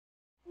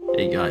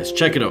Hey guys,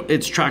 check it out.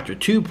 It's Traktor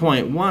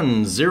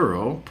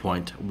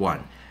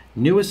 2.10.1.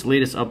 Newest,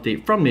 latest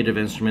update from Native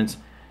Instruments,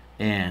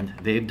 and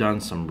they've done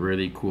some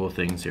really cool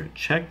things here.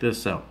 Check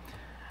this out.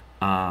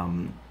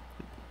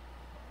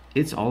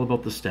 It's all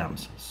about the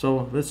stems.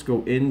 So let's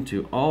go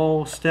into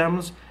all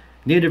stems.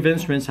 Native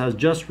Instruments has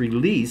just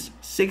released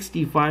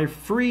 65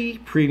 free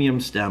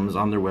premium stems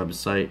on their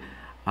website.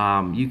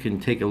 You can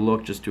take a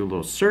look, just do a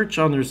little search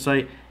on their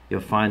site. You'll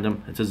find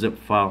them. It's a zip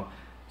file.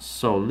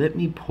 So let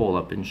me pull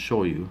up and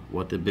show you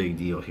what the big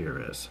deal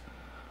here is.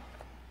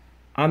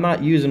 I'm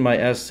not using my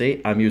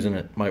S8, I'm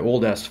using my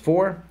old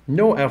S4.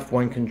 No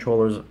F1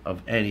 controllers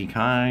of any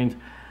kind.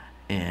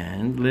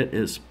 And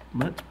let's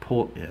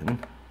pull in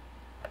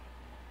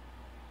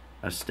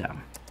a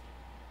stem.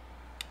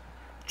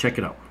 Check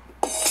it out.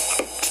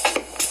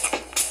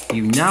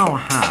 You now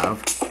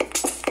have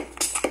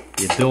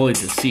the ability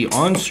to see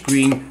on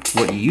screen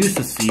what you used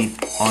to see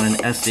on an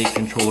S8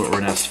 controller or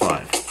an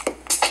S5.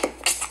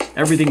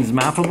 Everything's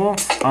mappable.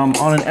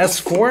 On an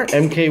S4,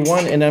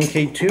 MK1 and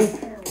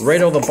MK2, right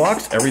out of the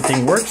box,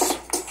 everything works.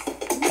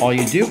 All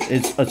you do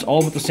is, it's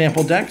all with the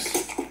sample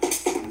decks.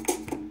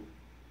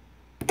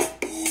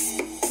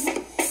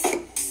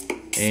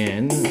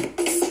 And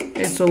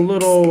it's a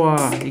little,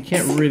 you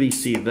can't really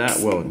see that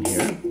well in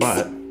here,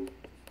 but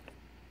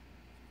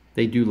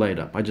they do light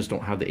up. I just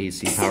don't have the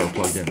AC power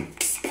plugged in.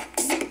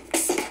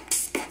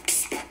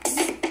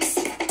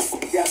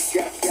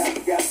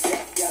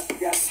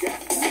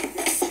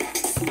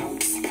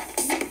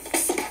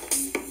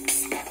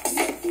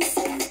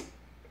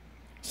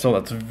 So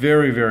that's a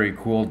very, very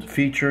cool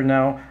feature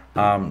now.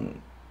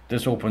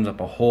 This opens up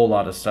a whole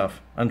lot of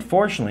stuff.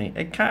 Unfortunately,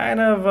 it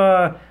kind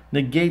of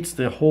negates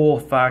the whole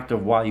fact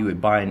of why you would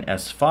buy an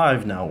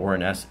S5 now or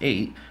an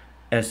S8.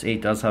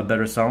 S8 does have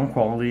better sound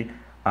quality.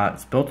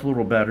 It's built a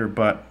little better,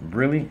 but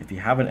really, if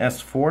you have an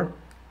S4,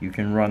 you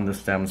can run the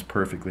stems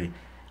perfectly.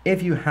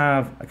 If you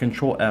have a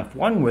Kontrol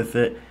F1 with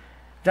it,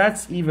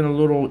 that's even a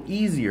little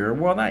easier.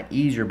 Well, not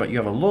easier, but you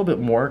have a little bit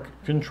more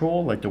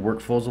control, like the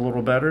workflow's a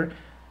little better.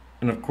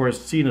 And of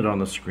course, seeing it on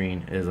the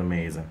screen is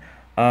amazing.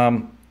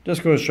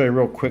 Just going to show you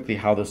real quickly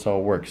how this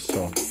all works.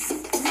 So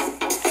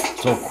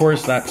of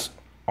course that's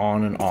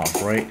on and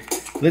off, right?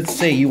 Let's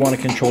say you want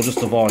to control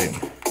just the volume.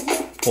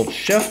 Hold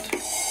Shift,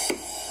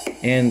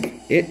 and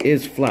it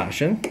is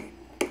flashing.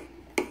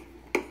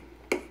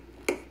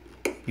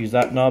 Use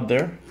that knob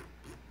there.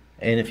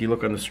 And if you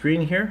look on the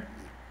screen here,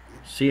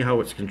 see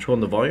how it's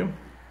controlling the volume?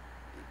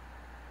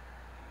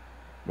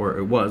 Or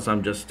it was,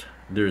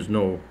 there's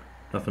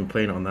nothing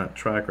playing on that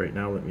track right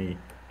now. There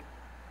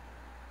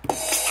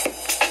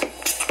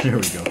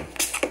we go.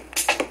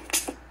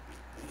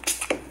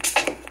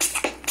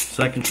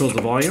 So that controls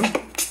the volume.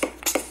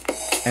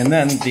 And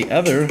then the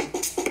other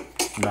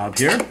knob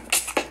here,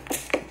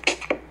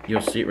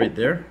 you'll see it right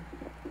there.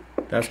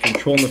 That's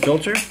controlling the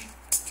filter.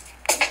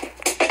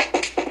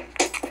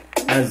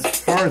 As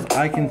far as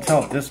I can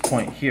tell at this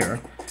point here,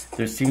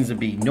 there seems to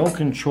be no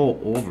control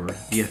over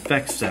the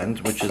effects send,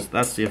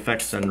 that's the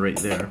effects send right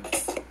there.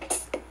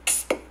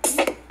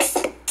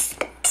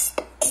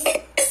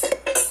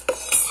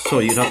 So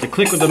you'd have to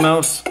click with the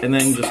mouse and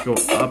then just go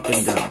up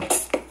and down.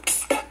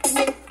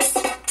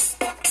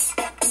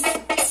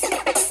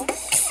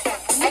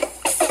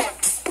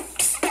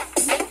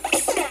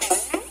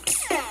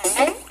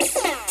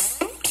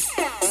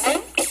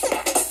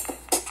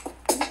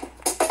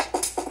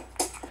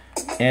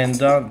 And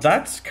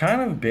that's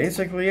kind of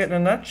basically it in a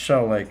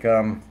nutshell. Like,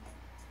 you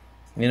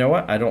know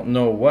what? I don't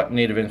know what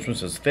Native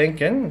Instruments is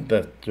thinking,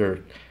 that their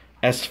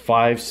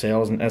S5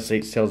 sales and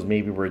S8 sales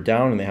maybe were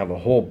down, and they have a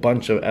whole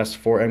bunch of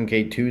S4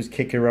 MK2s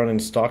kicking around in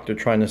stock they're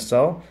trying to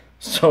sell.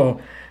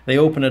 So they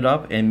opened it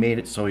up and made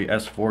it so your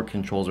S4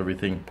 controls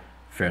everything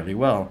fairly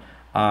well.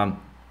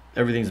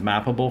 Everything's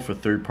mappable for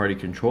third-party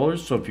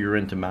controllers, so if you're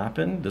into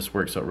mapping, this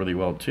works out really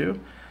well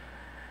too.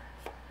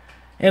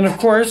 And of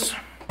course,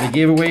 they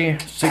gave away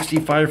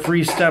 65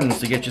 free stems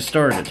to get you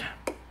started.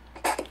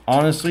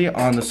 Honestly,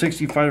 on the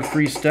 65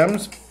 free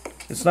stems,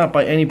 it's not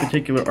by any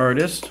particular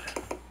artist.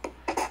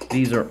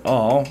 These are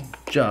all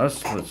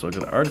just, let's look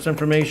at the artist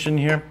information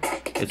here.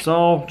 It's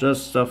all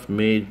just stuff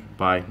made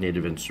by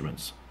Native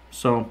Instruments.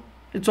 So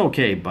it's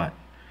okay, but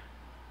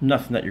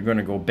nothing that you're going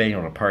to go bang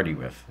on a party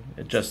with.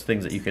 It's just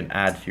things that you can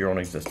add to your own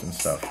existing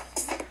stuff.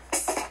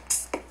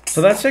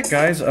 So that's it,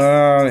 guys.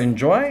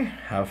 Enjoy,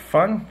 have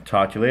fun,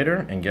 talk to you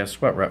later, and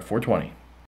guess what? We're at 420.